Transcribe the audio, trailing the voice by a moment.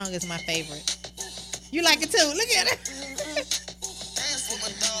song is my favorite. You like it too? Look at her.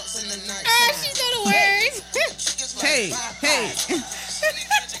 She know the words. Hey.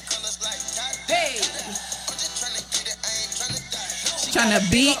 Trying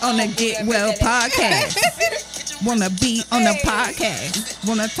to be on the Get Well podcast. Wanna be on the podcast.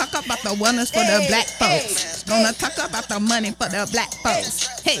 Wanna talk about the wellness for the black folks. Wanna talk about the money for the black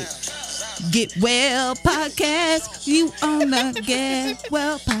folks. Hey, Get Well podcast. You on the Get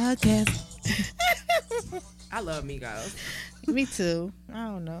Well podcast. I love Migos. Me too. I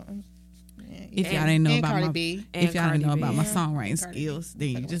don't know. If y'all didn't know about Cardi my, B. if y'all didn't know about my Yeah. songwriting Cardi B. skills, then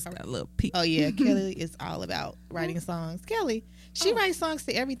you just got a little peek. Oh yeah, Kelly is all about writing songs. Kelly, she writes songs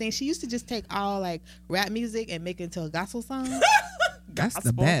to everything. She used to just take all like rap music and make it into a gospel song. That's the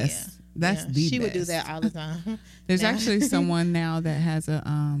Gospel, best. yeah. That's Yeah, the she best. would do that all the time. There's Now- actually someone now that has a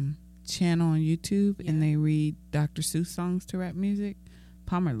channel on YouTube and they read Dr. Seuss songs to rap music.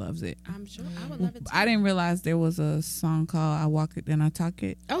 Palmer loves it. I'm sure I would love it too. I didn't realize there was a song called I Walk It Then I Talk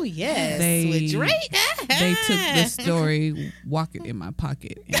It. Oh yes, They- with Drake. They took the story Walk It in My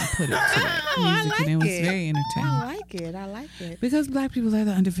Pocket and put it to rap Oh, I music, like and it was it. very entertaining. I like it. I like it. Because black people are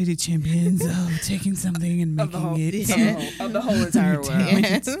the undefeated champions of taking something and of the whole, making it. Yeah. of the whole entire world.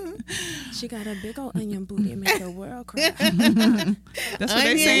 Yeah. She got a big old onion booty and make the world cry. That's what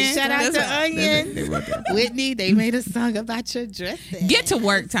they say. Onion, shout out That's to what- Onion. they wrote that. Whitney, they made a song about your dressing. Get to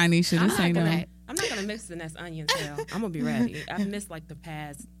work, Tynesha. I'm This not ain't no. gonna mix the next onion tail. I'm gonna be ready. I've missed like the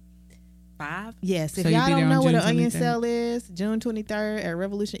past 5. Yes, if So you y'all be there don't on know what June an onion 23rd? sale is, June 23rd at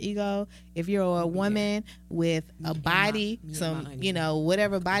Revolution Ego. If you're a woman with a body, me and some, my onion. you know,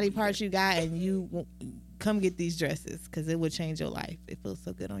 whatever body parts you got, and you come get these dresses because it will change your life. It feels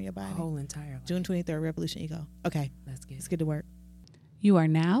so good on your body. Whole entire life. June 23rd, Revolution Ego. Okay, Let's get let's get to work. You are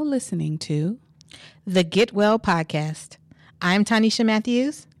now listening to, The Get Well Podcast. I'm Tanisha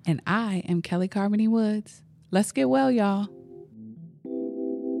Matthews. and I am Kelly Carbony Woods. Let's get well, y'all.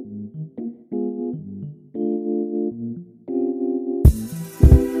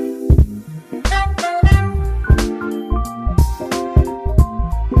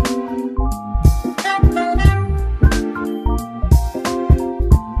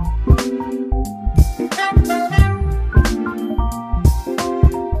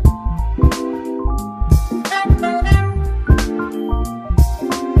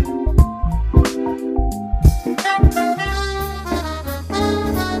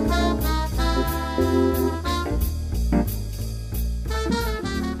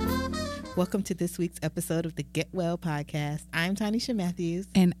 Welcome to this week's episode of the Get Well Podcast. I'm Tanisha Matthews.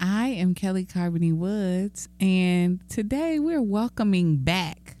 And I am Kelly Carbony Woods. And today we're welcoming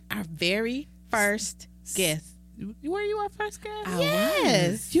back. Our very first guest. Were you our first guest?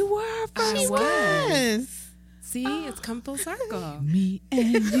 Yes. You were our first She I guest. was. See, it's come full circle. Me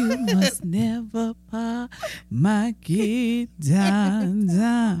and you must never part. My kid,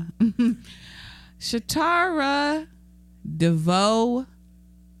 Shatara DeVoe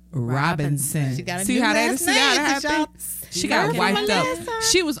Robinson. She got a See new how that last see how name, that 'cause y'all- happened? She got heard wiped from her up. last time.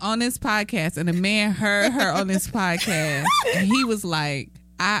 She was on this podcast, and a man heard her on this podcast, and he was like,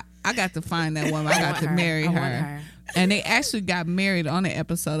 "I got to find that woman. I got to marry I want her." And they actually got married on an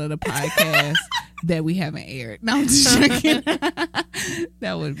episode of the podcast that we haven't aired. No, I'm just joking.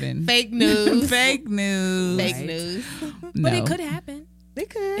 That would have been Fake news. Fake news. Fake Right. news. No. But it could happen. They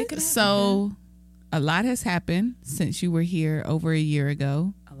could. It could So, a lot has happened since you were here over a year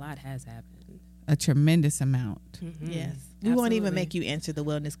ago. A lot has happened. A tremendous amount. Mhm. Yes. We won't even Absolutely. make you answer the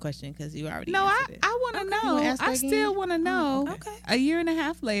wellness question because you already No, answered it. I want to Okay, you know. wanna ask I her still again? want to know. Okay. A year and a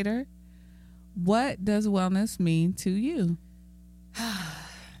half later, what does wellness mean to you?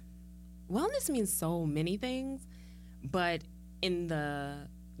 Wellness means so many things, but in the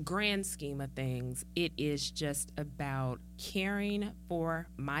grand scheme of things, it is just about caring for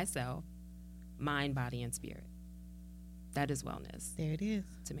myself, mind, body, and spirit. That is wellness There it is.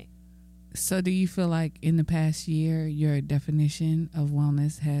 to me. So, do you feel like in the past year, your definition of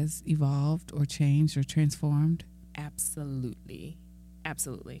wellness has evolved or changed or transformed? Absolutely.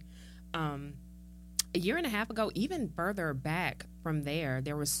 Absolutely. A year and a half ago, even further back from there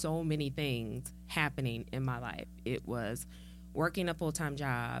were so many things happening in my life. It was working a full-time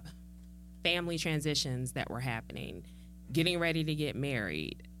job, family transitions that were happening, getting ready to get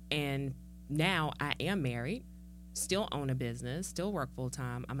married. And now I am married, still own a business, still work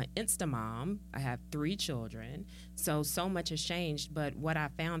full-time. I'm an Insta mom. I have 3 children. So much has changed. But what I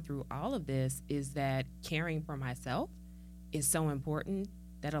found through all of this is that caring for myself is so important.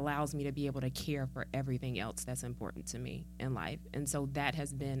 That allows me to be able to care for everything else that's important to me in life. And so that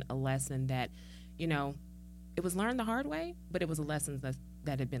has been a lesson that, you know, it was learned the hard way, but it was a lesson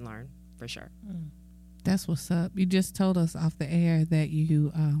that have been learned for sure. That's what's up. You just told us off the air that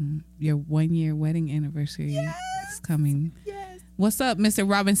you your 1 year wedding anniversary is coming. Yes. What's up, Mr.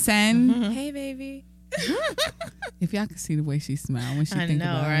 Robinson? Hey, baby. If y'all could see the way she smiled when she I think know,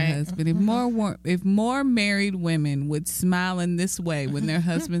 about right? her husband. If more married women would smile in this way when their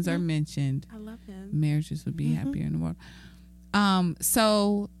husbands are mentioned, I love him. marriages would be happier in the world.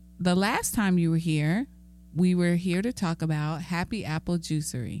 So the last time you were here, we were here to talk about Happy Apple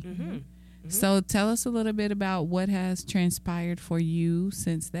Juicery. So tell us a little bit about what has transpired for you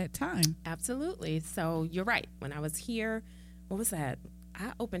since that time. Absolutely. So you're right. When I was here, what was that?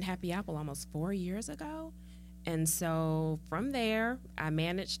 I opened Happy Apple almost 4 years ago. And so from there, I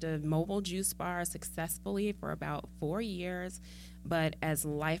managed a mobile juice bar successfully for about 4 years. But as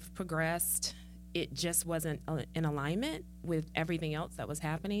life progressed, it just wasn't in alignment with everything else that was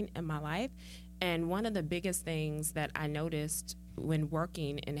happening in my life. And one of the biggest things that I noticed when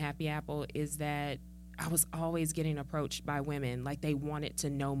working in Happy Apple is that I was always getting approached by women. Like, they wanted to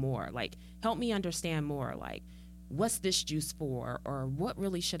know more, like, help me understand more, like, what's this juice for, or what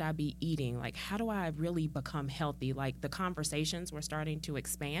really should I be eating? Like, how do I really become healthy? Like, the conversations were starting to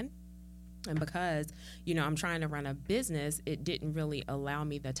expand. And because, you know, I'm trying to run a business, it didn't really allow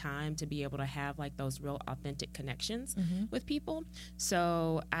me the time to be able to have like those real authentic connections with people.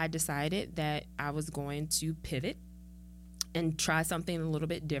 So I decided that I was going to pivot and try something a little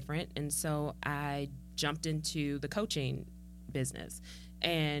bit different. And so I jumped into the coaching business.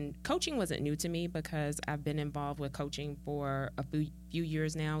 And coaching wasn't new to me because I've been involved with coaching for a few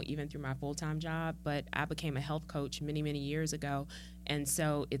years now, even through my full-time job. But I became a health coach many, many years ago. And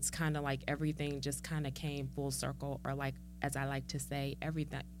so it's kind of like everything just kind of came full circle, or like, as I like to say,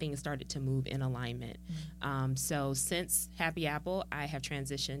 everything started to move in alignment. So since Happy Apple, I have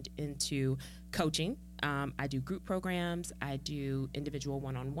transitioned into coaching. I do group programs. I do individual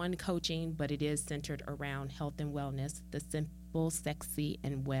one-on-one coaching, but it is centered around health and wellness, the simple, sexy,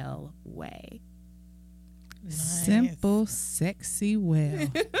 and well way. Nice. Simple, sexy, well.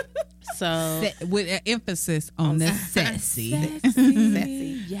 So, With an emphasis on the sexy.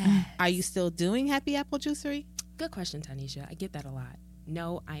 Sexy. Yeah. Are you still doing Happy Apple Juicery? Good question, Tanisha. I get that a lot.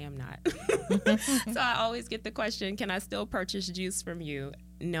 No, I am not. So I always get the question, can I still purchase juice from you?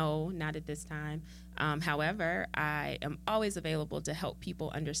 No, not at this time. However, I am always available to help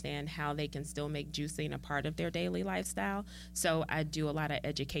people understand how they can still make juicing a part of their daily lifestyle. So I do a lot of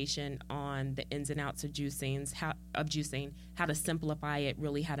education on the ins and outs of juicing, how to simplify it,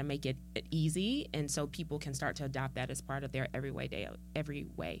 really how to make it easy, and so people can start to adopt that as part of their everyday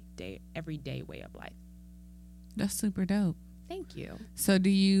way of life. That's super dope. Thank you. So do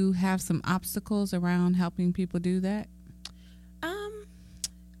you have some obstacles around helping people do that?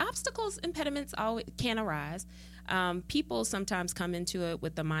 Obstacles, impediments always can arise. People sometimes come into it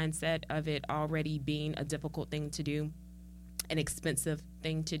with the mindset of it already being a difficult thing to do, an expensive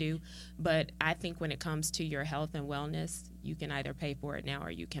thing to do. But I think when it comes to your health and wellness, you can either pay for it now or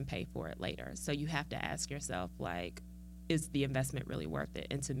you can pay for it later. So you have to ask yourself, like, is the investment really worth it?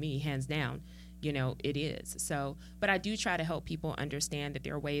 And to me, hands down, you know, it is. So, but I do try to help people understand that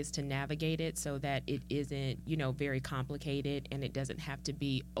there are ways to navigate it so that it isn't, you know, very complicated, and it doesn't have to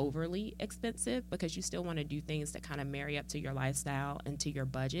be overly expensive, because you still want to do things that kind of marry up to your lifestyle and to your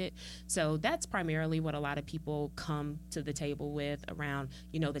budget. So that's primarily what a lot of people come to the table with, around,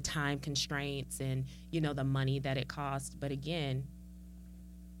 you know, the time constraints and, you know, the money that it costs. But again,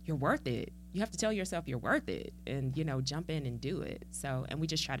 you're worth it. You have to tell yourself you're worth it, and, you know, jump in and do it. So, and we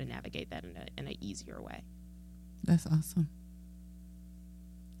just try to navigate that in an easier way. That's awesome.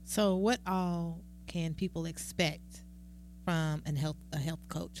 So, what all can people expect from a health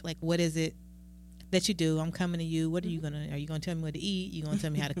coach? Like, what is it that you do? I'm coming to you. What are you gonna tell me what to eat? You gonna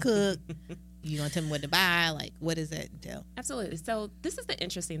tell me how to cook? You gonna tell me what to buy? Like, what does that entail? Absolutely. So this is the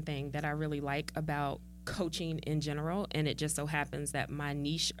interesting thing that I really like about coaching in general, and it just so happens that my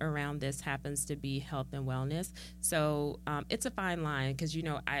niche around this happens to be health and wellness. So it's a fine line, because, you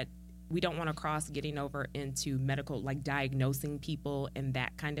know, we don't want to cross getting over into medical, like diagnosing people and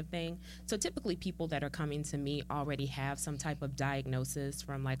that kind of thing. So typically people that are coming to me already have some type of diagnosis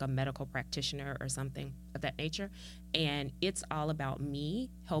from like a medical practitioner or something of that nature. And it's all about me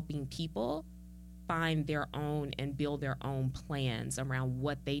helping people find their own and build their own plans around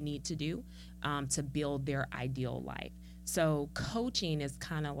what they need to do to build their ideal life. So coaching is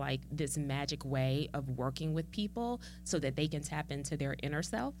kind of like this magic way of working with people so that they can tap into their inner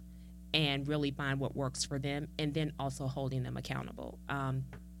self and really find what works for them, and then also holding them accountable.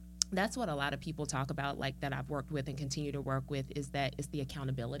 That's what a lot of people talk about, like that I've worked with and continue to work with, is that it's the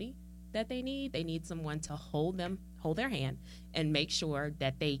accountability that they need someone to hold their hand and make sure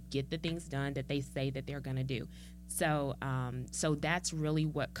that they get the things done that they say that they're going to do. So that's really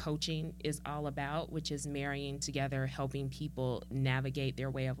what coaching is all about, which is marrying together, helping people navigate their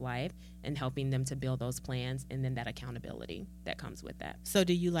way of life and helping them to build those plans, and then that accountability that comes with that. So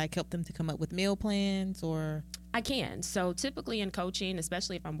do you help them to come up with meal plans, or? I can. So typically in coaching,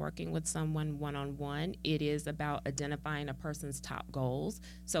 especially if I'm working with someone one-on-one, it is about identifying a person's top goals.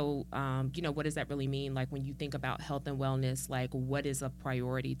 So, what does that really mean? Like when you think about health and wellness, like what is a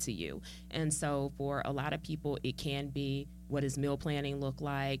priority to you? And so for a lot of people, it can be, what does meal planning look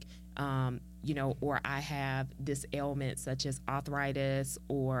like? Or I have this ailment such as arthritis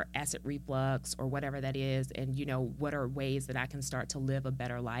or acid reflux or whatever that is, and what are ways that I can start to live a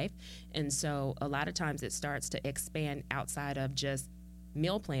better life. And so a lot of times it starts to expand outside of just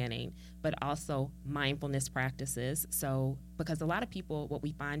meal planning, but also mindfulness practices. So because a lot of people, what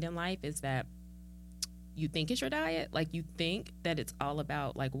we find in life is that you think it's your diet, like you think that it's all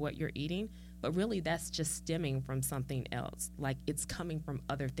about like what you're eating, but really that's just stemming from something else. Like it's coming from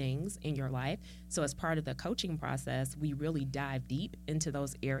other things in your life. So as part of the coaching process, we really dive deep into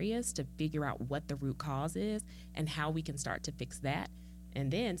those areas to figure out what the root cause is and how we can start to fix that. And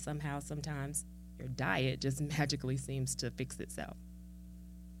then somehow, sometimes your diet just magically seems to fix itself.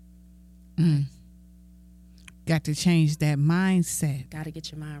 Got to change that mindset. Got to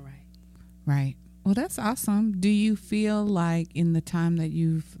get your mind right. Right. Well, that's awesome. Do you feel like in the time that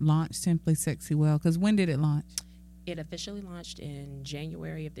you've launched Simply Sexy Well, because when did it launch? It officially launched in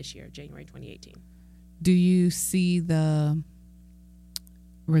January of this year, January 2018. Do you see the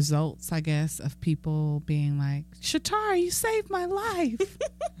results, I guess, of people being like, Shatara, you saved my life?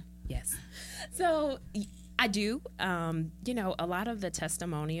 Yes. So I do. A lot of the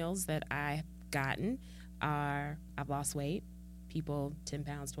testimonials that I've gotten are, I've lost weight. People 10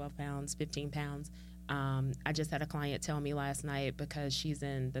 pounds, 12 pounds, 15 pounds. I just had a client tell me last night, because she's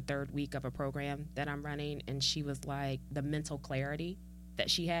in the third week of a program that I'm running, and she was like, the mental clarity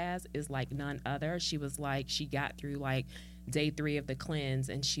that she has is like none other. She was like, she got through like day 3 of the cleanse,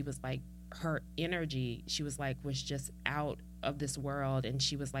 and she was like, her energy, she was like, was just out of this world. And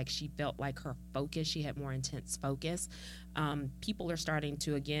she was like, she felt like her focus, she had more intense focus. People are starting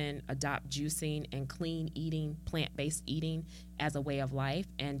to again adopt juicing and clean eating, plant-based eating as a way of life,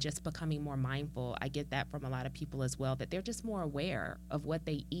 and just becoming more mindful. I get that from a lot of people as well, that they're just more aware of what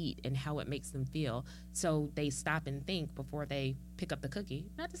they eat and how it makes them feel. So they stop and think before they pick up the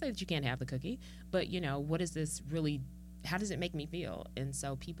cookie. Not to say that you can't have the cookie, but what is this really, how does it make me feel? And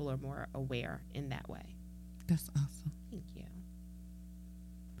so people are more aware in that way. That's awesome. Thank you.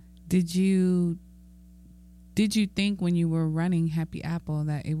 Did you think when you were running Happy Apple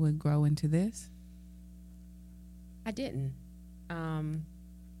that it would grow into this? I didn't.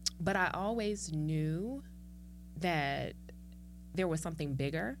 But I always knew that there was something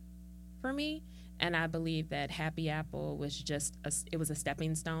bigger for me. And I believe that Happy Apple was just it was a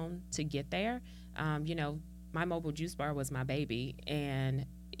stepping stone to get there. My mobile juice bar was my baby. And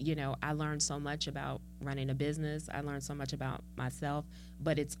I learned so much about running a business. I learned so much about myself,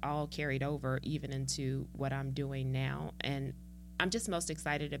 but it's all carried over even into what I'm doing now. And I'm just most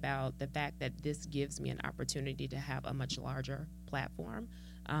excited about the fact that this gives me an opportunity to have a much larger platform.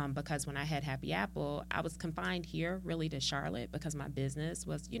 Because when I had Happy Apple, I was confined here really to Charlotte, because my business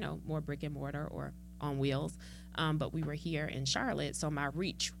was, more brick and mortar or on wheels. But we were here in Charlotte, so my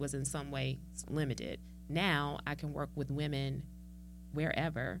reach was in some way limited. Now I can work with women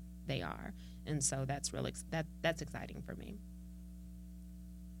wherever they are, and so that's really that's exciting for me.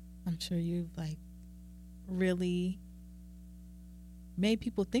 I'm sure you've really made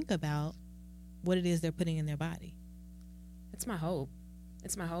people think about what it is they're putting in their body. It's my hope.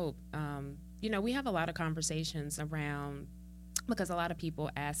 We have a lot of conversations around, because a lot of people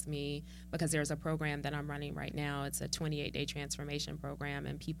ask me, because there's a program that I'm running right now. It's a 28-day transformation program,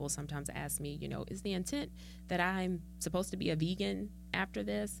 and people sometimes ask me, is the intent that I'm supposed to be a vegan after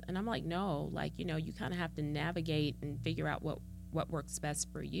this? And I'm like, no, you kind of have to navigate and figure out what works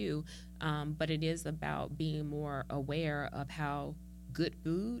best for you. But it is about being more aware of how good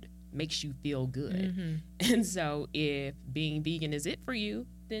food makes you feel good. Mm-hmm. And so if being vegan is it for you,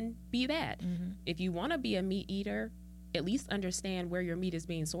 then be that. Mm-hmm. If you want to be a meat eater, at least understand where your meat is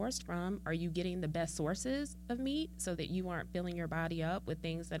being sourced from. Are you getting the best sources of meat so that you aren't filling your body up with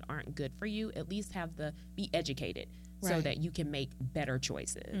things that aren't good for you? At least be educated, right, so that you can make better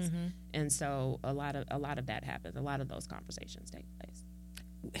choices. Mm-hmm. And so a lot of that happens. A lot of those conversations take place.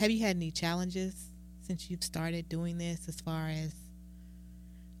 Have you had any challenges since you've started doing this, as far as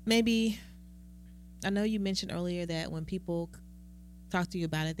maybe, I know you mentioned earlier that when people talk to you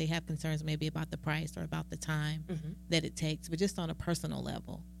about it, they have concerns maybe about the price or about the time that it takes, but just on a personal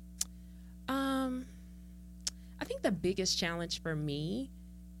level. I think the biggest challenge for me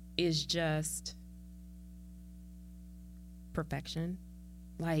is just perfection.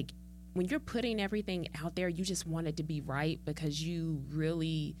 Like, when you're putting everything out there, you just want it to be right because you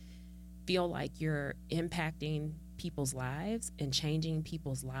really feel like you're impacting people's lives and changing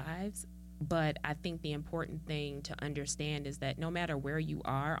people's lives. But I think the important thing to understand is that no matter where you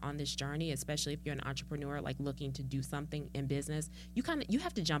are on this journey, especially if you're an entrepreneur, like looking to do something in business, you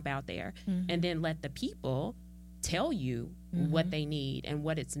have to jump out there and then let the people tell you what they need and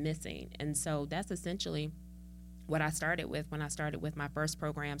what it's missing. And so that's essentially what I started with when I started with my first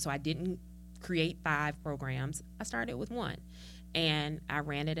program. So I didn't create 5 programs. I started with 1. And I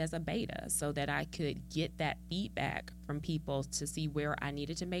ran it as a beta so that I could get that feedback from people to see where I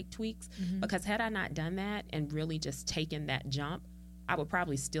needed to make tweaks. Because had I not done that and really just taken that jump, I would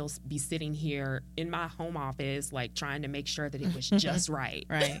probably still be sitting here in my home office, like trying to make sure that it was just right.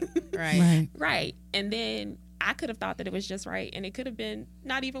 Right. And then I could have thought that it was just right, and it could have been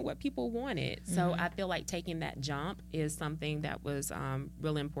not even what people wanted. So I feel like taking that jump is something that was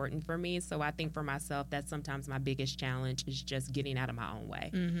really important for me. So I think for myself, that's sometimes my biggest challenge is just getting out of my own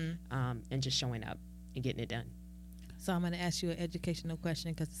way and just showing up and getting it done. So I'm going to ask you an educational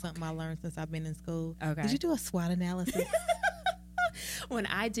question because it's something I learned since I've been in school. Okay. Did you do a SWOT analysis? When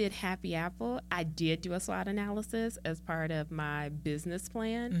I did Happy Apple, I did do a SWOT analysis as part of my business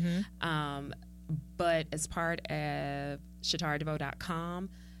plan. But as part of ShatarDevoe.com,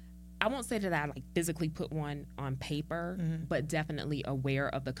 I won't say that I like physically put one on paper, but definitely aware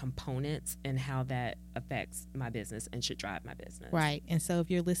of the components and how that affects my business and should drive my business. Right. And so if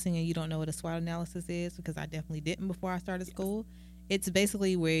you're listening and you don't know what a SWOT analysis is, because I definitely didn't before I started school, it's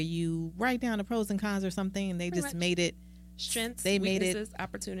basically where you write down the pros and cons or something, and they Pretty just much. made it. Strengths, They made weaknesses,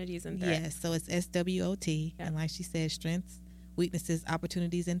 opportunities, and threats. Yes. So it's SWOT. Yep. And like she said, strengths, weaknesses,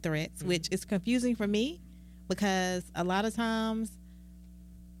 opportunities, and threats, which is confusing for me because a lot of times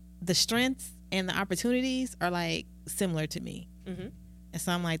the strengths and the opportunities are like similar to me. And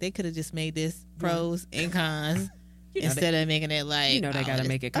so I'm like, they could have just made this pros and cons instead of making it like, they got to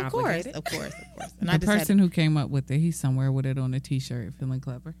make it complicated. Of course. And The person who came up with it, he's somewhere with it on a T-shirt, feeling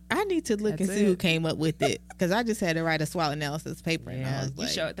clever. I need to look That's and see who it. came up with it because I just had to write a SWOT analysis paper. And I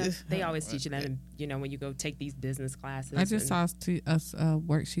was like, They always teach you that, when you go take these business classes. I just saw a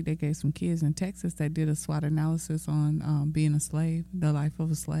worksheet they gave some kids in Texas that did a SWOT analysis on being a slave, the life of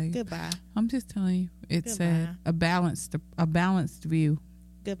a slave. Goodbye. I'm just telling you, it said a balanced view.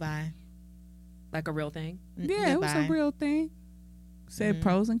 Goodbye. like a real thing. Yeah, it was a real thing. Said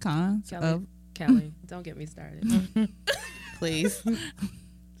pros and cons of Kelly, don't get me started. Please.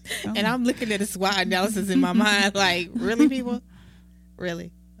 And I'm looking at a SWOT analysis in my mind like, really, people?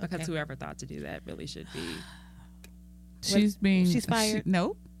 Really? Because whoever thought to do that really should be. She's fired?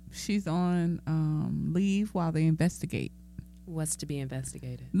 Nope. She's on leave while they investigate. What's to be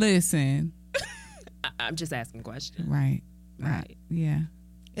investigated? Listen. I'm just asking questions. Right. Yeah.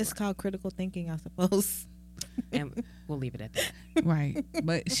 It's called critical thinking, I suppose. And we'll leave it at that. Right.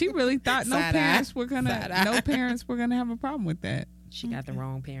 But she really thought no parents were gonna have a problem with that. She got the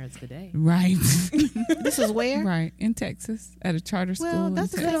wrong parents today. Right. This is where? Right. In Texas at a charter school. Well,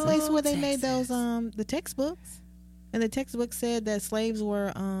 that's in the Texas. place where they made those the textbooks. And the textbook said that slaves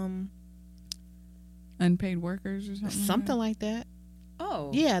were unpaid workers or something like that.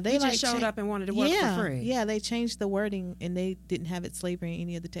 Oh. Yeah, they just showed up and wanted to work for free. Yeah, they changed the wording and they didn't have it slavery in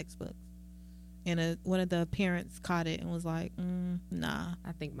any of the textbooks. And one of the parents caught it and was like, nah.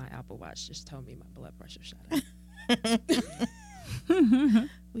 I think my Apple Watch just told me my blood pressure shot up.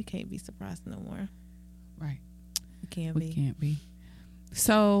 We can't be surprised no more. Right. We can't be.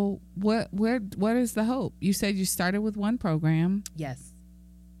 So what is the hope? You said you started with one program. Yes.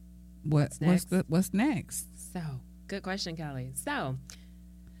 What's next? So, good question, Kelly. So,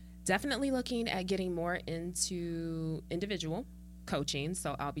 definitely looking at getting more into individual coaching.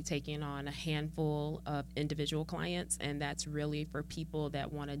 So, I'll be taking on a handful of individual clients, and that's really for people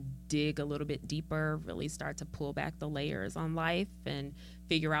that want to dig a little bit deeper, really start to pull back the layers on life and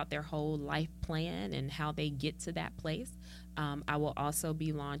figure out their whole life plan and how they get to that place. I will also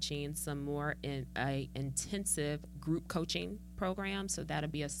be launching some more in a intensive group coaching program. So that'll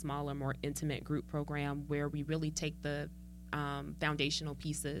be a smaller, more intimate group program where we really take the foundational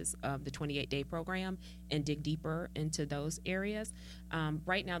pieces of the 28-day program and dig deeper into those areas.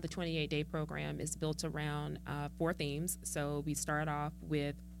 Right now, the 28-day program is built around 4 themes. So we start off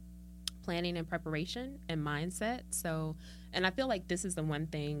with planning and preparation and mindset. So, and I feel like this is the one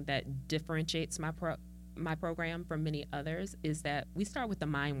thing that differentiates my my program from many others is that we start with the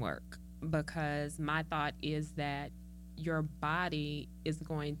mind work, because my thought is that your body is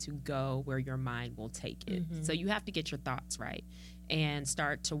going to go where your mind will take it. So you have to get your thoughts right and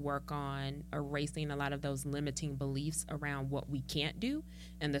start to work on erasing a lot of those limiting beliefs around what we can't do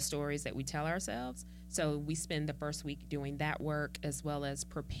and the stories that we tell ourselves. So we spend the first week doing that work, as well as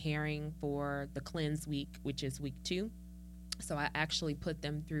preparing for the cleanse week, which is week 2. So I actually put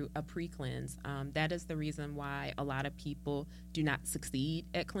them through a pre-cleanse. That is the reason why a lot of people do not succeed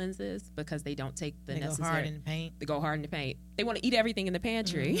at cleanses, because they don't take the necessary. Go hard in the paint. They go hard in the paint. They want to eat everything in the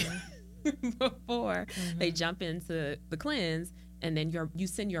pantry before they jump into the cleanse, and then you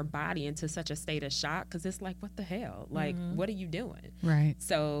send your body into such a state of shock, because it's like, what the hell? Like, what are you doing? Right.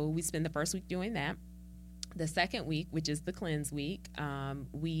 So we spend the first week doing that. The second week, which is the cleanse week,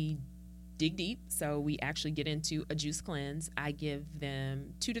 we dig deep. So we actually get into a juice cleanse. I give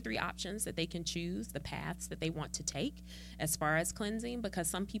them 2 to 3 options that they can choose, the paths that they want to take as far as cleansing, because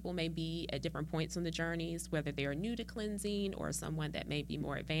some people may be at different points on the journeys, whether they are new to cleansing or someone that may be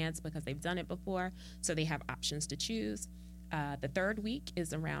more advanced because they've done it before. So they have options to choose. The third week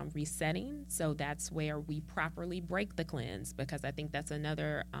is around resetting. So that's where we properly break the cleanse, because I think that's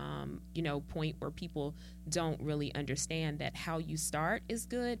another, point where people don't really understand that how you start is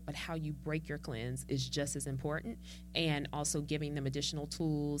good, but how you break your cleanse is just as important. And also giving them additional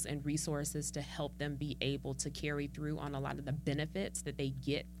tools and resources to help them be able to carry through on a lot of the benefits that they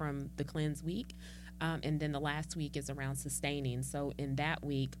get from the cleanse week. And then the last week is around sustaining. So in that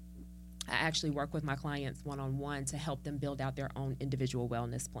week, I actually work with my clients one-on-one to help them build out their own individual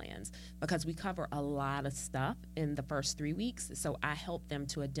wellness plans, because we cover a lot of stuff in the first 3 weeks. So I help them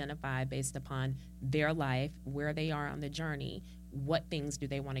to identify, based upon their life, where they are on the journey, what things do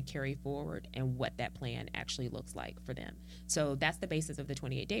they want to carry forward, and what that plan actually looks like for them. So that's the basis of the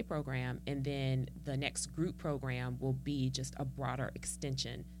 28-day program. And then the next group program will be just a broader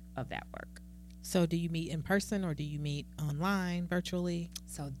extension of that work. So do you meet in person, or do you meet online, virtually?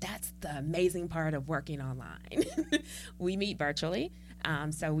 So that's the amazing part of working online. We meet virtually.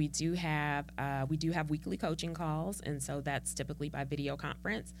 So we do have weekly coaching calls, and so that's typically by video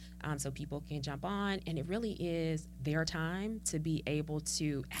conference. So people can jump on, and it really is their time to be able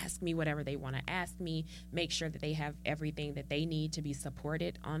to ask me whatever they want to ask me, make sure that they have everything that they need to be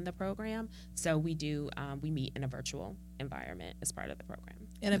supported on the program. So we meet in a virtual environment as part of the program.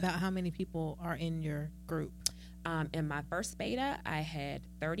 And about how many people are in your group? In my first beta, I had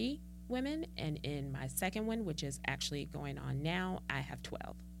 30 women, and in my second one, which is actually going on now, I have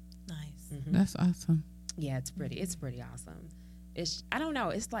 12. Nice. Mm-hmm. That's awesome. Yeah, it's pretty awesome. I don't know,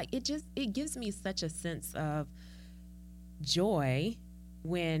 it's like it gives me such a sense of joy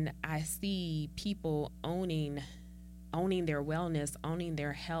when I see people owning their wellness, owning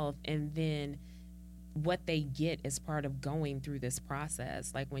their health, and then what they get as part of going through this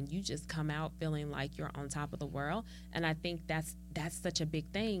process. Like when you just come out feeling like you're on top of the world. And I think that's such a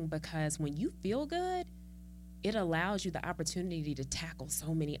big thing, because when you feel good, it allows you the opportunity to tackle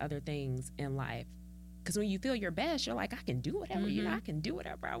so many other things in life. Because when you feel your best, you're like, I can do whatever, I can do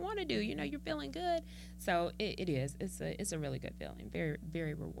whatever I want to do. You're feeling good. So it's a really good feeling. Very,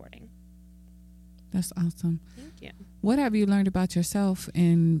 very rewarding. That's awesome. Thank you. What have you learned about yourself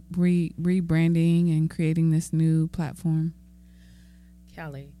in rebranding and creating this new platform?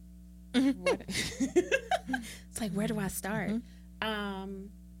 Kelly, it's like, where do I start? I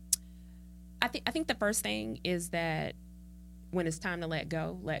think the first thing is that when it's time to let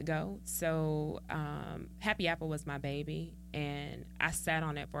go, let go. So Happy Apple was my baby, and I sat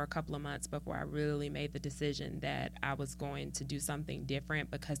on it for a couple of months before I really made the decision that I was going to do something different,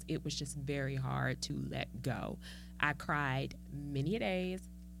 because it was just very hard to let go. I cried many days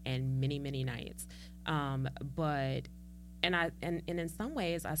and many nights, but in some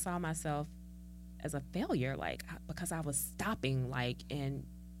ways I saw myself as a failure, like, because I was stopping,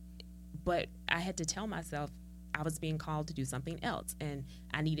 but I had to tell myself I was being called to do something else, and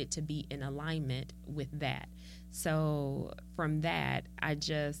I needed to be in alignment with that. So from that, I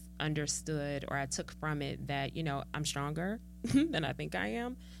just understood, or I took from it that, I'm stronger than I think I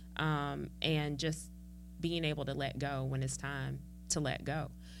am, and just being able to let go when it's time to let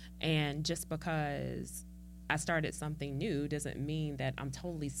go. And just because I started something new doesn't mean that I'm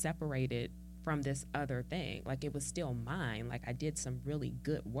totally separated from this other thing. Like, it was still mine. Like, I did some really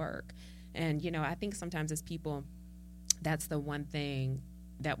good work. And, I think sometimes as people, that's the one thing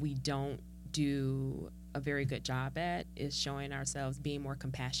that we don't do a very good job at, is showing ourselves, being more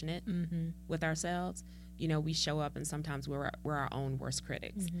compassionate with ourselves. We show up and sometimes we're our own worst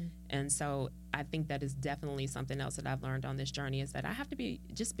critics. And so I think that is definitely something else that I've learned on this journey, is that I have to be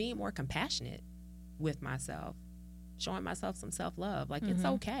just being more compassionate with myself, showing myself some self-love. Like, it's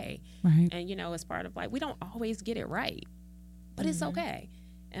okay. Right. And, it's part of, like, we don't always get it right, but it's okay.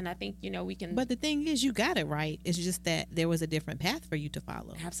 And I think, we can. But the thing is, you got it right. It's just that there was a different path for you to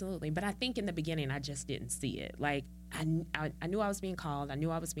follow. Absolutely. But I think in the beginning, I just didn't see it. Like, I knew I was being called. I knew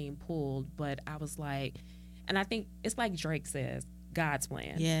I was being pulled. But I was like, and I think it's like Drake says, God's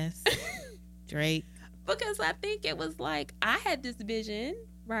plan. Yes. Drake. Because I think it was like, I had this vision,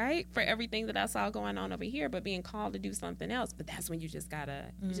 right, for everything that I saw going on over here, but being called to do something else. But that's when you just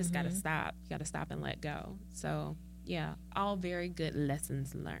gotta stop. You gotta stop and let go. So, yeah, all very good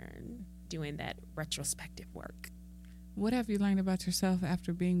lessons learned doing that retrospective work. What have you learned about yourself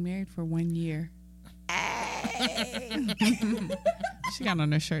after being married for 1 year? She got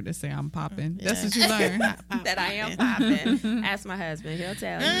on her shirt to say I'm popping. Yeah. That's what you learned. That I am popping. Ask my husband. He'll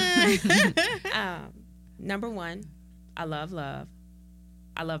tell you. Number one, I love love.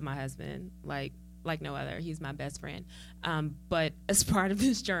 I love my husband like no other. He's my best friend. But as part of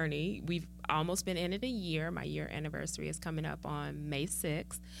this journey, we've almost been in it a year. My year anniversary is coming up on May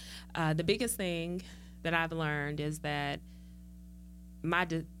 6th. The biggest thing that I've learned is that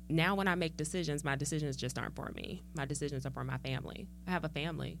now when I make decisions, my decisions just aren't for me. My decisions are for my family. I have a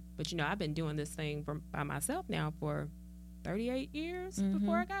family. But, I've been doing this thing by myself now for 38 years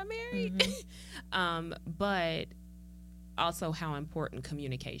before I got married. But also how important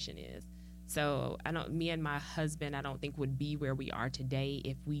communication is. So me and my husband, I don't think would be where we are today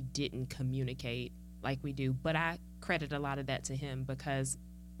if we didn't communicate like we do. But I credit a lot of that to him because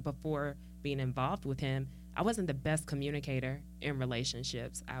before being involved with him, I wasn't the best communicator in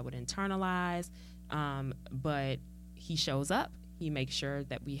relationships. I would internalize, but he shows up. He makes sure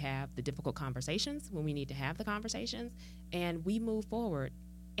that we have the difficult conversations when we need to have the conversations, and we move forward,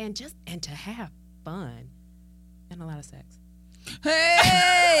 and to have fun and a lot of sex.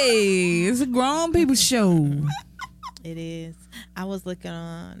 Hey, it's a grown people show. It is. I was looking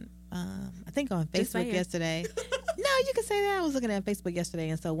on, I think on Just Facebook saying. yesterday. No, you can say that. I was looking at Facebook yesterday,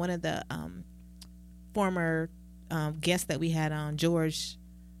 and so one of the former guests that we had on, George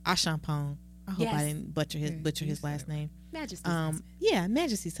Ashampong. I hope I Yes. didn't butcher his last name. Majesty's Yeah,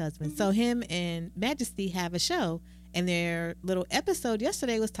 Majesty's husband. So him and Majesty have a show, and their little episode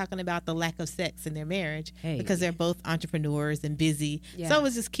yesterday was talking about the lack of sex in their marriage because they're both entrepreneurs and busy. Yeah. So it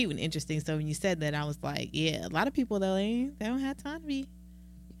was just cute and interesting. So when you said that, I was like, yeah, a lot of people though they don't have time to be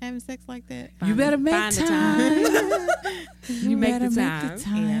having sex like that. You better make Find the time. You make the better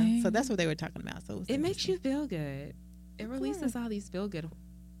time. Yeah. So that's what they were talking about. So It makes you feel good. It releases all these feel good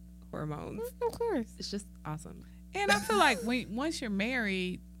hormones. of course. It's just awesome. And I feel like once you're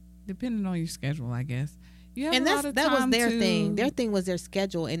married, depending on your schedule, I guess, you have And a lot of that was time their to- thing. Their thing was their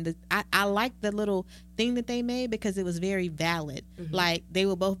schedule, and I liked the little thing that they made because it was very valid. Like they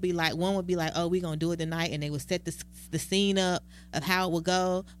would both be like, one would be like, "Oh, we're gonna do it tonight," and they would set the scene up of how it would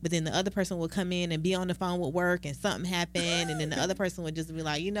go. But then the other person would come in and be on the phone with work, and something happened, and then the other person would just be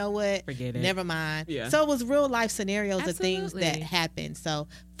like, "You know what? Forget it. Never mind." Yeah. So it was real life scenarios of things that Absolutely. happened. So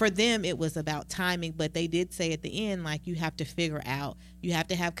for them, it was about timing. But they did say at the end, like, you have to figure out, you have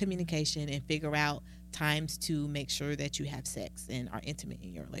to have communication and figure out times to make sure that you have sex and are intimate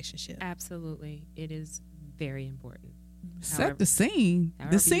in your relationship. Absolutely. It is very important. Set the scene.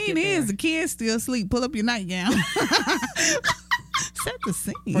 however The you scene get is there. the kids still asleep. Pull up your nightgown. Set the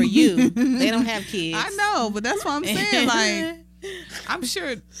scene. For you, they don't have kids. I know, but that's what I'm saying. Like, I'm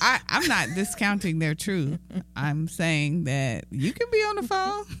sure I'm not discounting their truth. I'm saying that you can be on the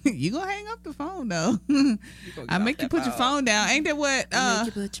phone. You gonna hang up the phone though. I make you put your phone down. Ain't that what? Make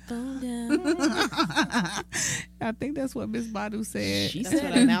you put your phone down. I think that's what Miss Badu said. She That's said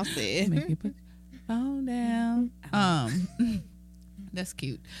what I it. now said. Make you put your phone down. That's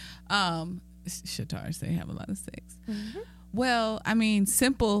cute. Shatars, they have a lot of sex. Well, I mean,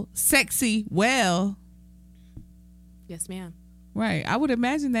 simple, sexy, well. Yes, ma'am. Right. I would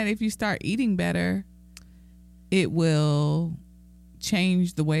imagine that if you start eating better, it will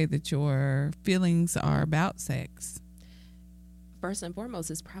change the way that your feelings are about sex. First and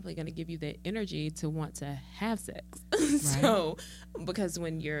foremost, it's probably going to give you the energy to want to have sex. So, because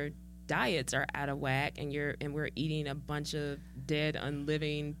when your diets are out of whack and we're eating a bunch of dead,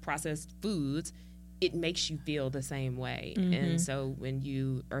 unliving, processed foods, it makes you feel the same way. And so when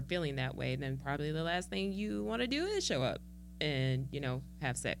you are feeling that way, then probably the last thing you want to do is show up and,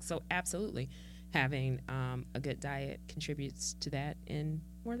 have sex. So absolutely, having a good diet contributes to that in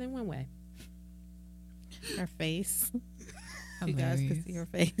more than one way. Her face. You guys can see her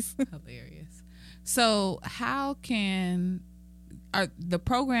face. Hilarious. So how can the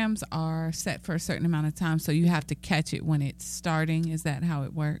programs are set for a certain amount of time, so you have to catch it when it's starting? Is that how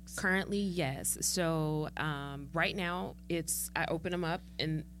it works? Currently, yes. So right now, I open them up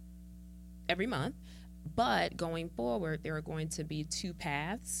every month. But going forward, there are going to be 2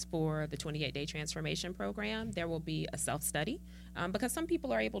 paths for the 28-day transformation program. There will be a self-study because some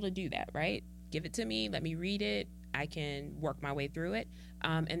people are able to do that, right? Give it to me, let me read it. I can work my way through it.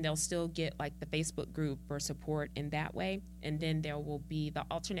 And they'll still get like the Facebook group for support in that way. And then there will be the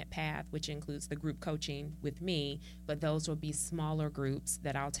alternate path, which includes the group coaching with me. But those will be smaller groups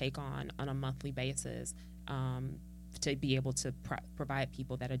that I'll take on a monthly basis. To be able to provide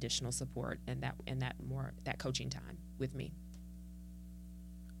people that additional support and that coaching time with me.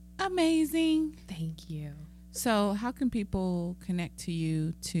 Amazing. Thank you. So how can people connect to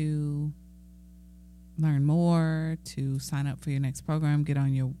you to learn more, to sign up for your next program, get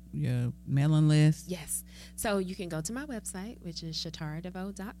on your mailing list? Yes. So you can go to my website, which is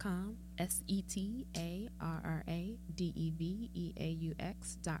ShatarDevoux.com,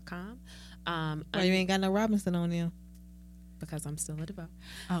 SetarDeveaux.com. Well, you ain't got no Robinson on there. Because I'm still a DeVoux.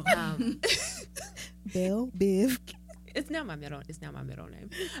 Oh. Bill, Biv. It's now my middle name.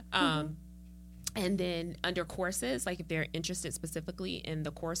 And then under courses, like if they're interested specifically in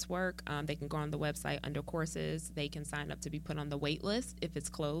the coursework, they can go on the website under courses. They can sign up to be put on the wait list if it's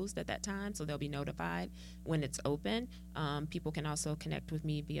closed at that time, so they'll be notified when it's open. People can also connect with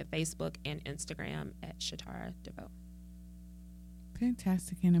me via Facebook and Instagram at Shatara DeVoux.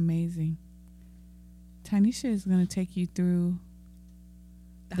 Fantastic and amazing. Tanisha is going to take you through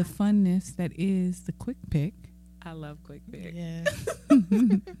the funness that is the Quick Pick. I love Quick Pick. Yeah.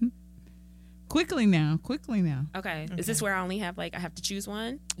 Quickly now. Okay. Is this where I only have I have to choose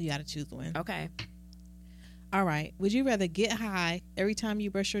one? You got to choose one. Okay. All right. Would you rather get high every time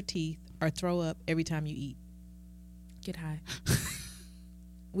you brush your teeth or throw up every time you eat? Get high.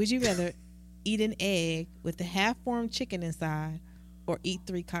 Would you rather eat an egg with the half-formed chicken inside or eat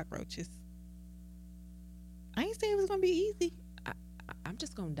 3 cockroaches? I ain't saying it was going to be easy. I'm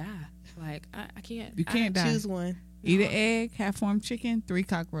just going to die. Like, I can't. You can't die. Choose one. Eat an egg, half-formed chicken, 3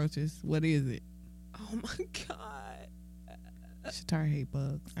 cockroaches. What is it? Oh, my God. Shatara hate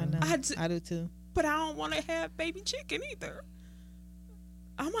bugs. So. I know. I do too. But I don't want to have baby chicken either.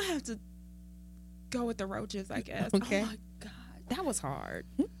 I'm going to have to go with the roaches, I guess. Okay. Oh, my God. That was hard.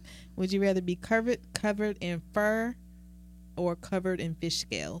 Would you rather be covered in fur or covered in fish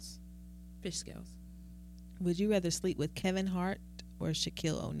scales? Fish scales. Would you rather sleep with Kevin Hart or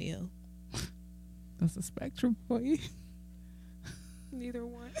Shaquille O'Neal? That's a spectrum for you. Neither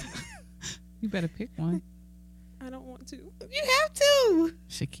one. You better pick one. I don't want to. You have to.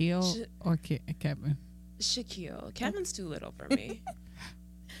 Shaquille or Kevin? Shaquille. Kevin's too little for me.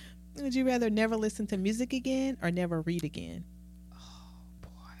 Would you rather never listen to music again or never read again? Oh, boy.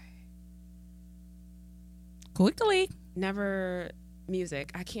 Quickly. Never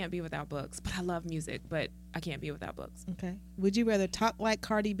music. I can't be without books, but I love music, but I can't be without books. Okay. Would you rather talk like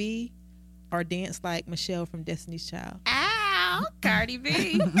Cardi B or dance like Michelle from Destiny's Child? Ow, Cardi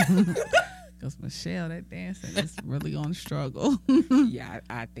B. Because Michelle, that dancing is really on struggle. Yeah,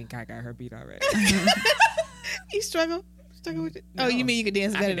 I think I got her beat already. You struggle with it? No. Oh, you mean you could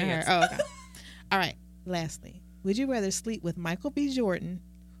dance better than dance. her? Oh, okay. All right. Lastly, would you rather sleep with Michael B. Jordan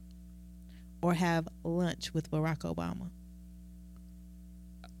or have lunch with Barack Obama?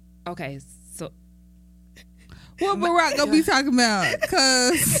 Okay, so What Barack gonna be talking about?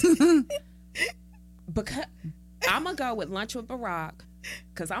 Because I'm gonna go with lunch with Barack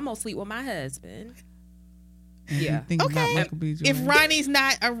because I'm gonna sleep with my husband. yeah. Think Okay. about Michael B. Jordan. If Ronnie's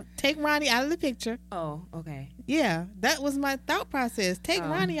not, take Ronnie out of the picture. Oh, okay. Yeah, that was my thought process. Take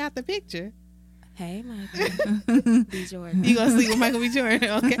Ronnie out the picture. Hey, Michael B. Jordan. You gonna sleep with Michael B. Jordan?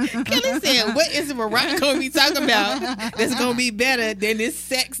 Okay. Kelly said, "What is Barack gonna be talking about that's gonna be better than this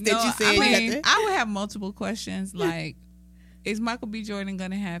sex that you said?" I would have multiple questions like, is Michael B. Jordan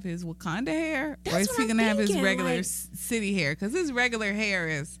gonna have his Wakanda hair, or is he gonna have his regular city hair? Because his regular hair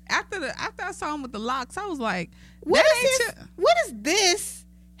is after I saw him with the locks, I was like, what does this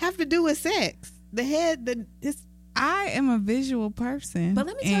have to do with sex? The head, I am a visual person, But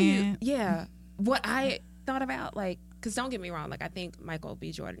let me tell you, yeah, what I thought about, like, because don't get me wrong, like, I think Michael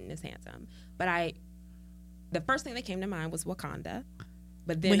B. Jordan is handsome, but the first thing that came to mind was Wakanda.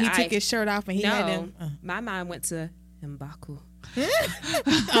 But then when he took his shirt off and he had him. My mind went to M'Baku.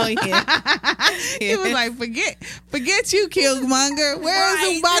 Oh yeah. He was like, forget you, Killmonger. Where's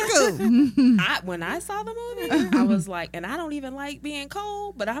Right. M'Baku? too. When I saw the movie, I was like, and I don't even like being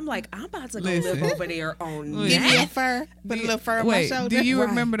cold, but I'm like, I'm about to go live over there on Give me a that. fur. Put a little fur on my Wait, shoulder. do you Right.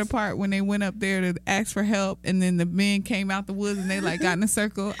 remember the part when they went up there to ask for help and then the men came out the woods and they like got in a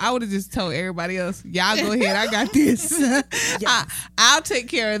circle? I would have just told everybody else, y'all go ahead, I got this. I'll take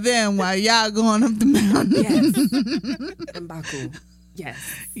care of them while y'all going up the mountain. Yes. M'Baku. Yes.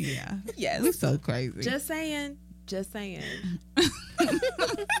 Yeah. Yes. We're so crazy. Just saying. Just saying.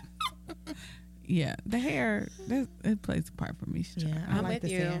 Yeah, the hair, it plays a part for me. Sure. Yeah, I I'm like with the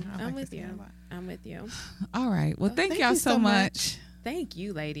you. sand. I I'm like with the you. sand a lot. I'm with you. All right. Well, thank y'all you so so much. Thank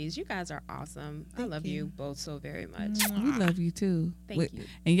you, ladies. You guys are awesome. I Thank love you. you both so very much. We love you too. Thank you.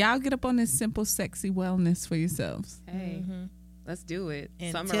 And y'all get up on this simple, sexy wellness for yourselves. Hey, let's do it.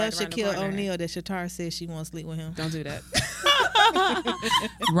 And Summer tell right around the Shaquille corner. O'Neal that Shatara says she won't sleep with him. Don't do that.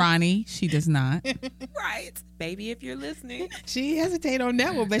 Ronnie, she does not. Right. Baby, if you're listening. She hesitated on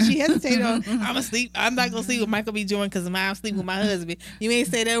that one, but she hesitated on I'm not gonna sleep with Michael B. Jordan because I'm sleeping with my husband. You ain't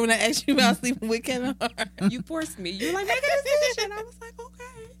say that when I asked you about sleeping with Kevin Hart. You forced me. You're like, make a decision. I was like,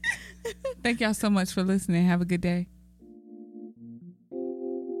 okay. Thank y'all so much for listening. Have a good day.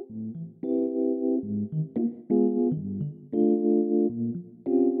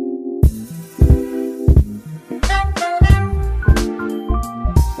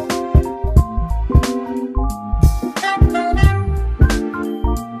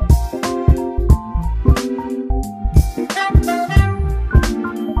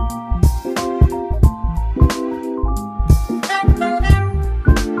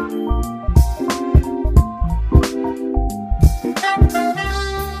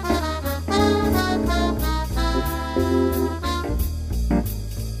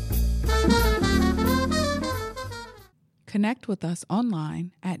 Connect with us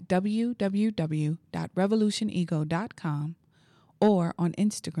online at www.revolutionego.com or on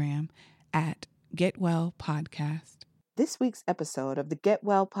Instagram at GetWellPodcast. This week's episode of the Get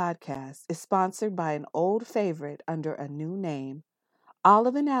Well podcast is sponsored by an old favorite under a new name.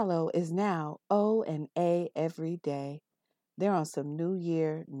 Olive and Aloe is now O and A every day. They're on some new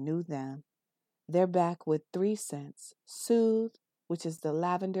year, new them. They're back with 3 scents: Soothe, which is the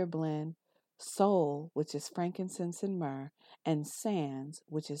lavender blend, Soul, which is frankincense and myrrh, and Sands,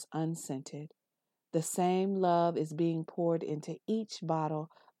 which is unscented. The same love is being poured into each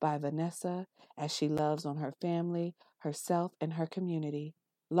bottle by Vanessa as she loves on her family, herself, and her community.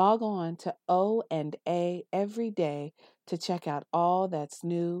 Log on to O and A every day to check out all that's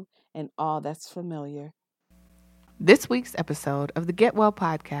new and all that's familiar. This week's episode of the Get Well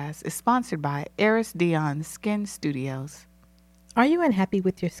podcast is sponsored by Eris Dion Skin Studios. Are you unhappy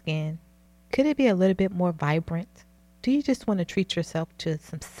with your skin? Could it be a little bit more vibrant? Do you just want to treat yourself to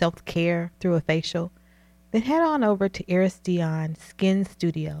some self-care through a facial? Then head on over to Eris Dion Skin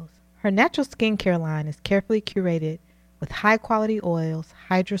Studios. Her natural skincare line is carefully curated with high-quality oils,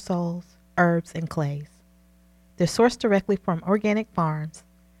 hydrosols, herbs, and clays. They're sourced directly from organic farms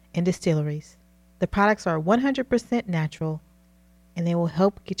and distilleries. The products are 100% natural, and they will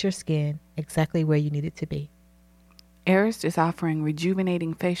help get your skin exactly where you need it to be. Eris is offering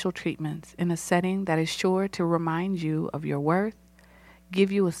rejuvenating facial treatments in a setting that is sure to remind you of your worth,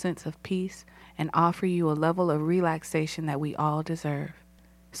 give you a sense of peace, and offer you a level of relaxation that we all deserve.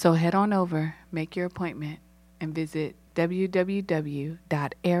 So head on over, make your appointment, and visit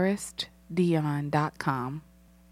www.erisdion.com.